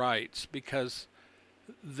he writes, because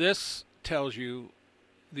this tells you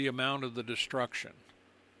the amount of the destruction.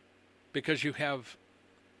 Because you have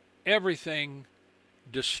everything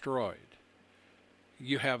destroyed.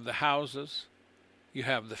 You have the houses, you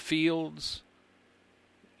have the fields,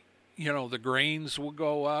 the grains will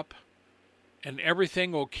go up, and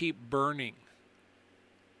everything will keep burning.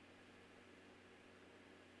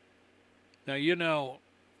 Now,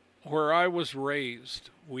 where I was raised,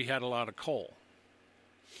 we had a lot of coal,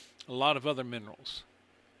 a lot of other minerals.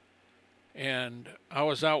 And I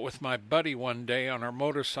was out with my buddy one day on our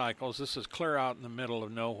motorcycles. This is clear out in the middle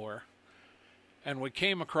of nowhere. And we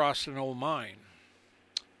came across an old mine,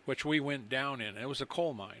 which we went down in. It was a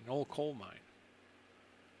coal mine, old coal mine.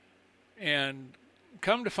 And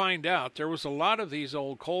come to find out, there was a lot of these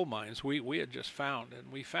old coal mines we had just found.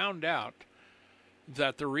 And we found out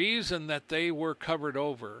that the reason that they were covered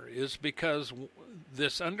over is because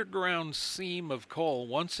this underground seam of coal,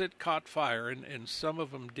 once it caught fire, and some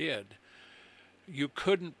of them did, you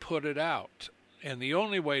couldn't put it out. And the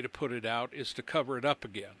only way to put it out is to cover it up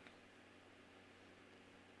again.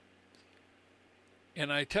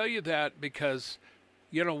 And I tell you that because,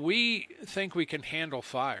 we think we can handle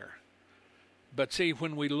fire. But see,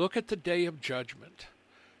 when we look at the day of judgment,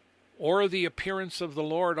 or the appearance of the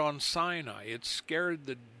Lord on Sinai, it scared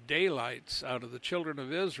the daylights out of the children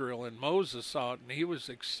of Israel, and Moses saw it, and he was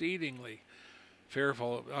exceedingly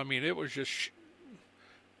fearful. I mean, it was just...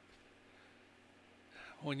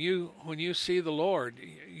 When you see the Lord,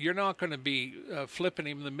 you're not going to be flipping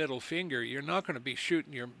him the middle finger. You're not going to be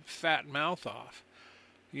shooting your fat mouth off.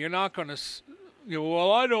 You're not going to,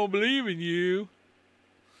 well, I don't believe in you.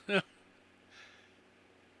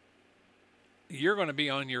 You're going to be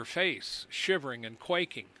on your face, shivering and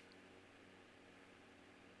quaking.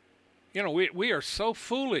 We are so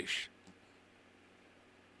foolish.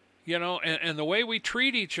 And the way we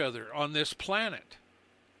treat each other on this planet.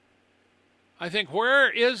 I think, where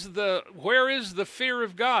is the fear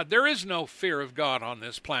of God? There is no fear of God on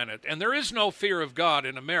this planet, and there is no fear of God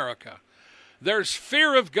in America. There's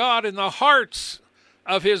fear of God in the hearts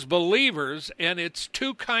of his believers, and it's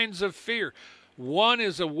two kinds of fear. One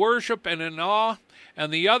is a worship and an awe,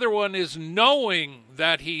 and the other one is knowing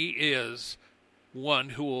that he is one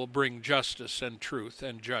who will bring justice and truth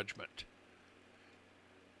and judgment.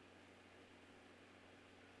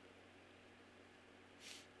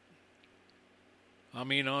 I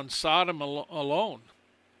mean, on Sodom alone,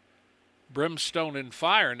 brimstone and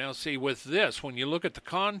fire. Now see, with this, when you look at the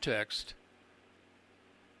context,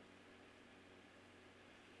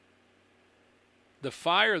 the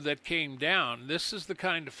fire that came down, this is the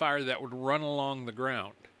kind of fire that would run along the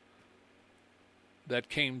ground that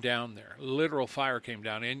came down there. Literal fire came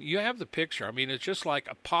down. And you have the picture. I mean, it's just like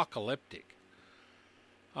apocalyptic.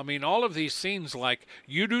 I mean, all of these scenes, like,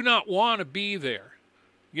 you do not want to be there.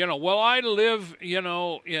 Well, I live,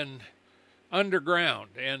 in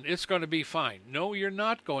underground, and it's going to be fine. No, you're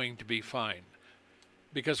not going to be fine.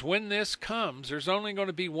 Because when this comes, there's only going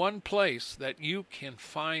to be one place that you can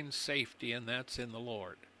find safety, and that's in the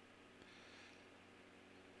Lord.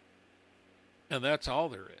 And that's all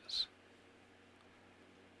there is.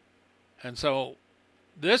 And so,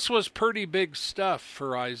 this was pretty big stuff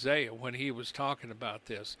for Isaiah when he was talking about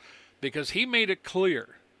this. Because he made it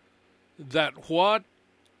clear that what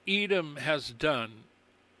Edom has done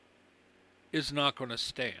is not going to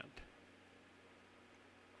stand.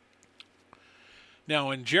 Now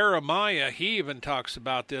in Jeremiah, he even talks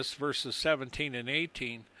about this, verses 17 and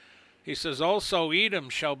 18. He says, also Edom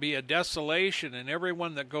shall be a desolation, and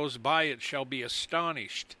everyone that goes by it shall be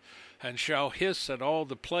astonished, and shall hiss at all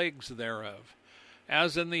the plagues thereof.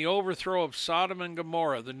 As in the overthrow of Sodom and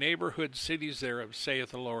Gomorrah, the neighborhood cities thereof, saith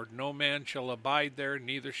the Lord, no man shall abide there,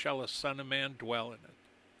 neither shall a son of man dwell in it.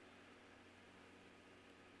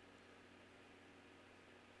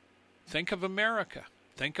 Think of America.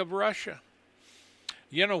 Think of Russia.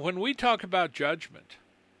 When we talk about judgment,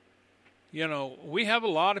 we have a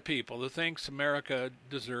lot of people that thinks America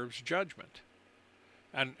deserves judgment.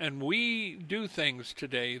 And we do things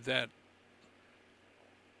today that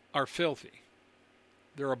are filthy.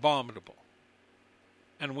 They're abominable.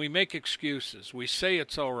 And we make excuses. We say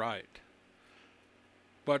it's all right.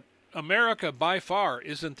 But America, by far,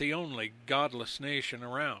 isn't the only godless nation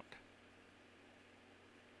around.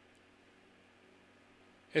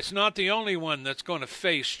 It's not the only one that's going to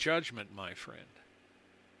face judgment, my friend.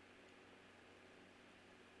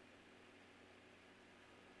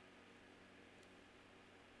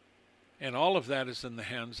 And all of that is in the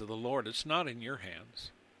hands of the Lord. It's not in your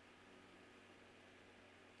hands.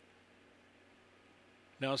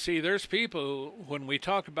 Now, see, there's people, when we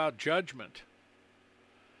talk about judgment,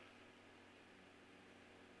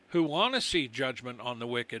 who want to see judgment on the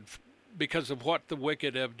wicked because of what the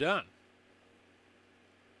wicked have done.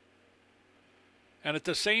 And at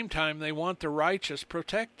the same time, they want the righteous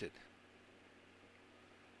protected.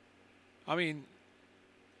 I mean,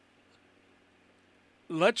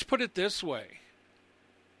 let's put it this way.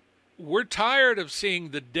 We're tired of seeing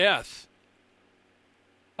the death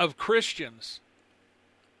of Christians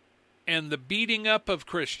and the beating up of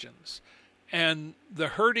Christians and the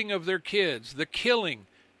hurting of their kids, the killing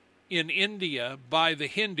in India by the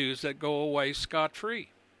Hindus that go away scot-free.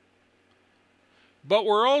 But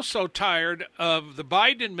we're also tired of the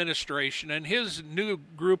Biden administration and his new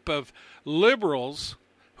group of liberals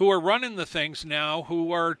who are running the things now,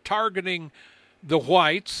 who are targeting the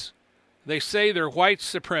whites. They say they're white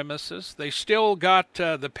supremacists. They still got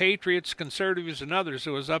the patriots, conservatives, and others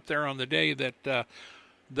who was up there on the day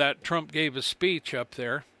that Trump gave a speech up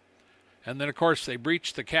there. And then, of course, they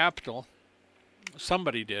breached the Capitol.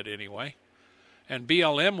 Somebody did anyway. And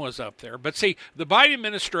BLM was up there. But see, the Biden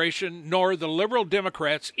administration nor the liberal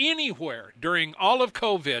Democrats anywhere during all of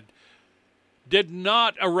COVID did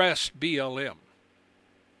not arrest BLM.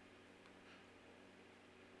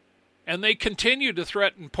 And they continue to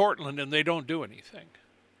threaten Portland, and they don't do anything.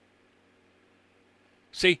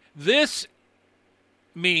 See, this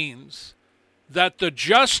means that the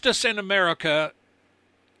justice in America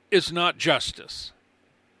is not justice.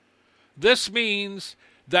 This means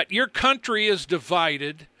that your country is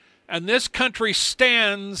divided, and this country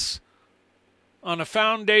stands on a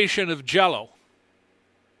foundation of Jell-O.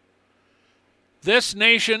 This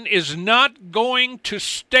nation is not going to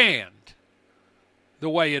stand the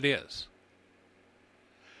way it is.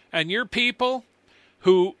 And your people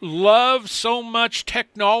who love so much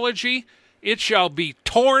technology, it shall be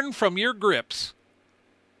torn from your grips.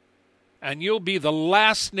 And you'll be the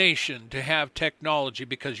last nation to have technology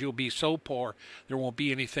because you'll be so poor there won't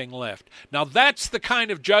be anything left. Now that's the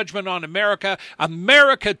kind of judgment on America.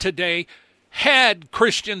 America today had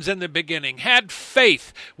Christians in the beginning, had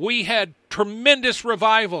faith. We had tremendous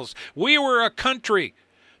revivals. We were a country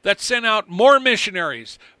that sent out more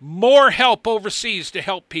missionaries, more help overseas to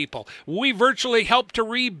help people. We virtually helped to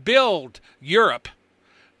rebuild Europe.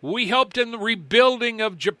 We helped in the rebuilding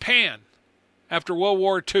of Japan after World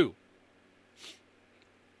War II.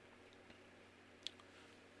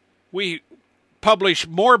 We published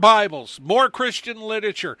more Bibles, more Christian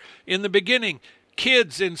literature. In the beginning,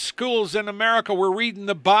 kids in schools in America were reading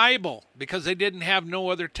the Bible because they didn't have no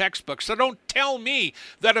other textbooks. So don't tell me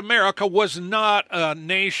that America was not a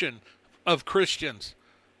nation of Christians.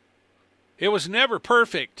 It was never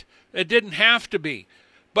perfect. It didn't have to be.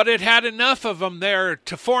 But it had enough of them there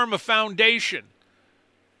to form a foundation.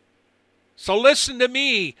 So listen to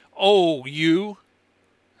me, oh you.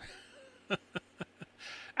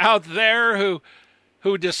 Out there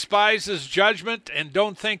who despises judgment and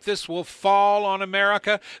don't think this will fall on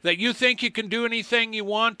America, that you think you can do anything you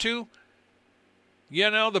want to. You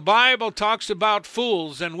know, the Bible talks about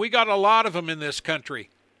fools, and we got a lot of them in this country.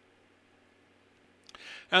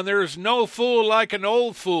 And there's no fool like an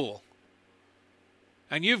old fool.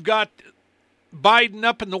 And you've got Biden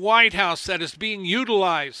up in the White House that is being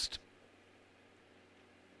utilized.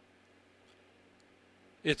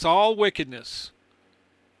 It's all wickedness.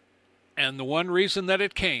 And the one reason that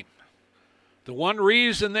it came, the one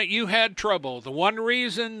reason that you had trouble, the one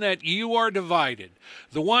reason that you are divided,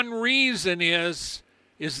 the one reason is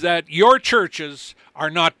that your churches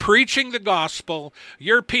are not preaching the gospel,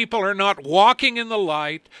 your people are not walking in the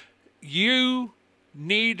light. You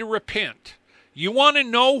need to repent. You want to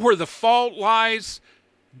know where the fault lies?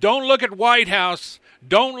 Don't look at White House.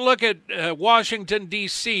 Don't look at Washington,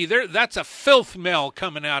 D.C. That's a filth mill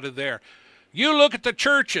coming out of there. You look at the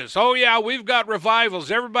churches. Oh, yeah, we've got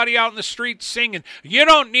revivals. Everybody out in the streets singing. You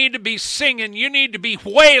don't need to be singing. You need to be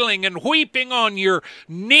wailing and weeping on your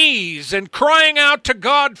knees and crying out to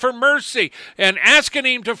God for mercy and asking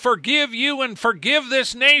Him to forgive you and forgive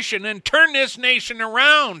this nation and turn this nation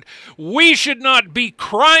around. We should not be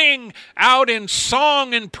crying out in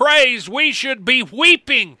song and praise. We should be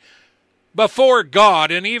weeping before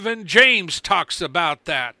God. And even James talks about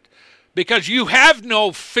that. Because you have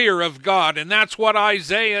no fear of God, and that's what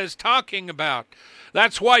Isaiah is talking about.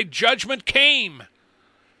 That's why judgment came.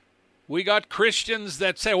 We got Christians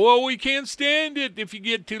that say, well, we can't stand it if you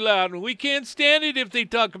get too loud. We can't stand it if they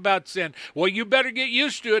talk about sin. Well, you better get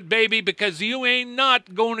used to it, baby, because you ain't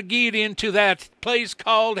not going to get into that place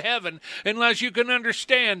called heaven unless you can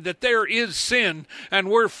understand that there is sin and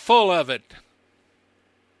we're full of it.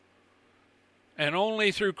 And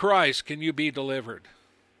only through Christ can you be delivered.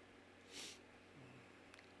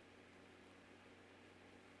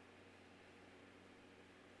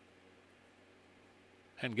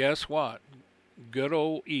 And guess what? Good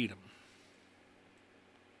old Edom.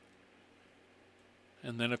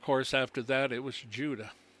 And then, of course, after that, it was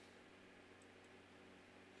Judah.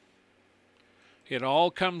 It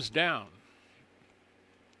all comes down.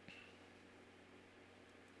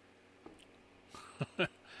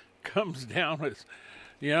 Comes down with,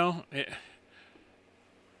 God.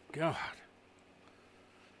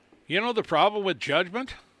 You know the problem with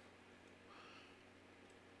judgment?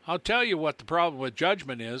 I'll tell you what the problem with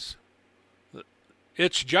judgment is.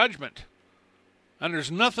 It's judgment. And there's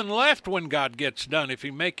nothing left when God gets done if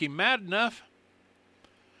you make him mad enough.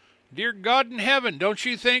 Dear God in heaven, don't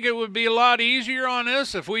you think it would be a lot easier on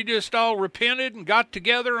us if we just all repented and got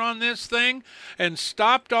together on this thing and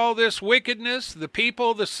stopped all this wickedness, the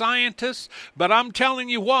people, the scientists? But I'm telling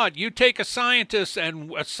you what, you take a scientist,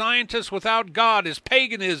 and a scientist without God is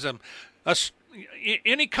paganism.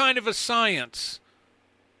 Any kind of a science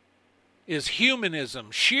is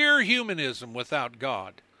humanism, sheer humanism without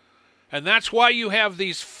God. And that's why you have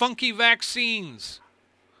these funky vaccines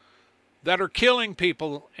that are killing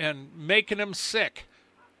people and making them sick.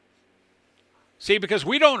 See, because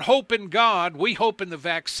we don't hope in God, we hope in the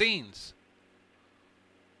vaccines.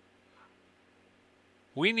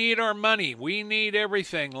 We need our money. We need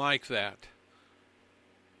everything like that.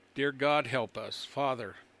 Dear God, help us.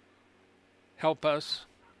 Father, help us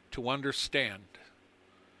to understand.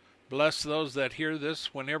 Bless those that hear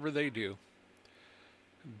this whenever they do.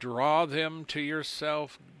 Draw them to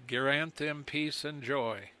yourself. Grant them peace and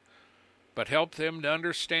joy. But help them to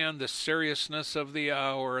understand the seriousness of the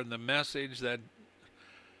hour and the message that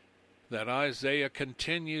Isaiah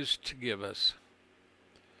continues to give us.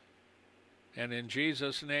 And in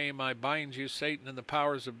Jesus' name, I bind you, Satan, and the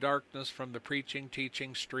powers of darkness from the preaching,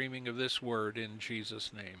 teaching, streaming of this word in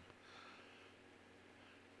Jesus' name.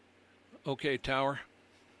 Okay, Tower.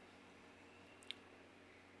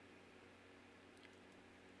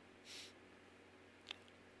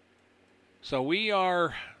 So we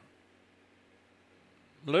are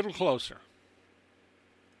a little closer.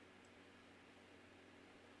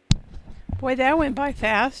 Boy, that went by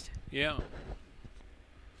fast. Yeah.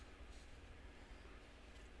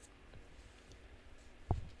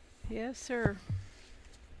 Yes, sir.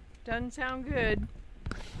 Doesn't sound good.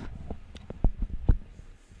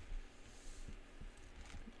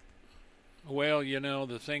 Well,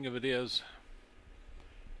 the thing of it is,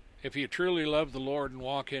 if you truly love the Lord and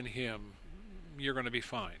walk in him, you're going to be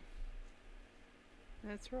fine.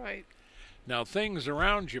 That's right. Now, things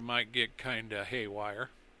around you might get kind of haywire.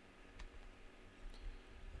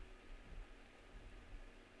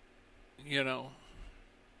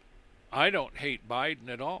 I don't hate Biden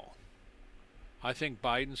at all. I think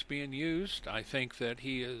Biden's being used. I think that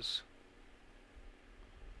he is.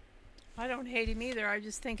 I don't hate him either. I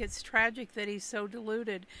just think it's tragic that he's so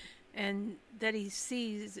deluded and that he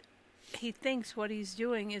thinks what he's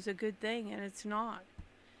doing is a good thing, and it's not.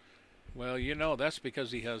 Well, that's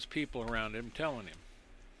because he has people around him telling him.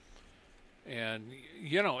 And,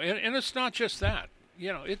 and it's not just that.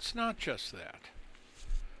 It's not just that.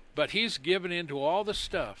 But he's given into all the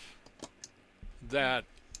stuff that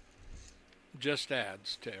just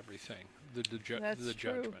adds to everything, the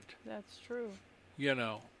judgment. That's true.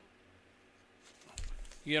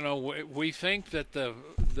 We think that the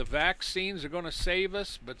vaccines are going to save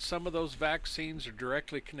us, but some of those vaccines are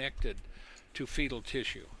directly connected to fetal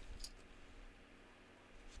tissue.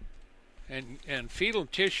 And fetal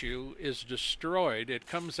tissue is destroyed. It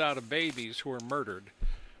comes out of babies who are murdered.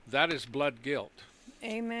 That is blood guilt.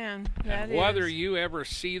 Amen. And whether you ever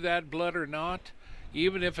see that blood or not,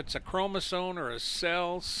 even if it's a chromosome or a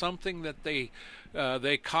cell, something that they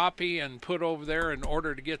copy and put over there in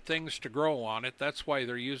order to get things to grow on it. That's why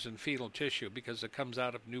they're using fetal tissue, because it comes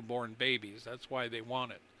out of newborn babies. That's why they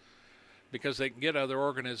want it, because they can get other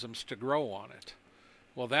organisms to grow on it.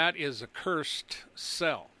 Well, that is a cursed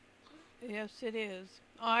cell. Yes, it is.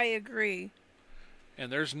 I agree.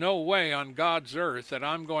 And there's no way on God's earth that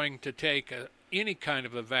I'm going to take any kind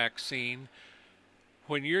of a vaccine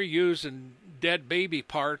when you're using dead baby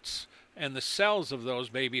parts and the cells of those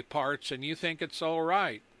baby parts, and you think it's all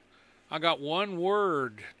right. I got one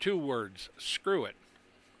word, two words: screw it.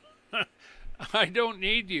 I don't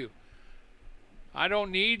need you. I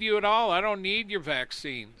don't need you at all. I don't need your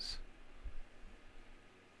vaccines.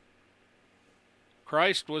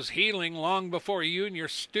 Christ was healing long before you and your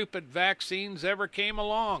stupid vaccines ever came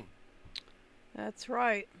along. That's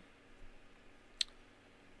right.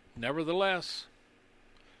 Nevertheless,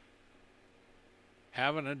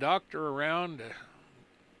 having a doctor around,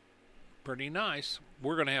 pretty nice.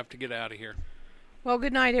 We're going to have to get out of here. Well,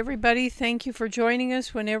 good night, everybody. Thank you for joining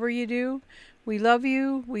us whenever you do. We love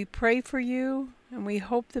you, we pray for you, and we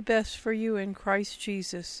hope the best for you in Christ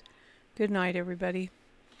Jesus. Good night, everybody.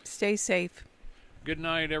 Stay safe. Good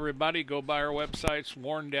night, everybody. Go by our websites,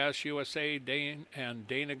 Warn-USA and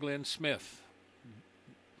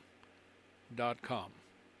DanaGlynnSmith.com.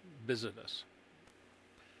 Visit us.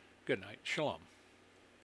 Good night. Shalom.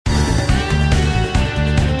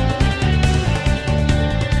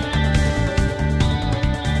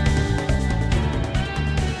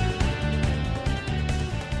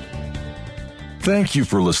 Thank you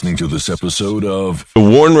for listening to this episode of The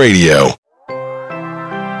Warn Radio.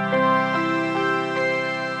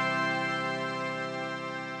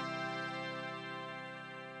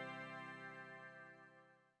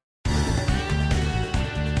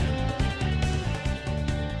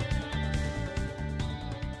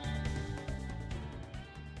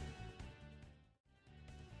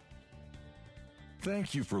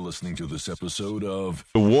 Thank you for listening to this episode of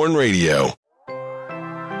The Warn Radio.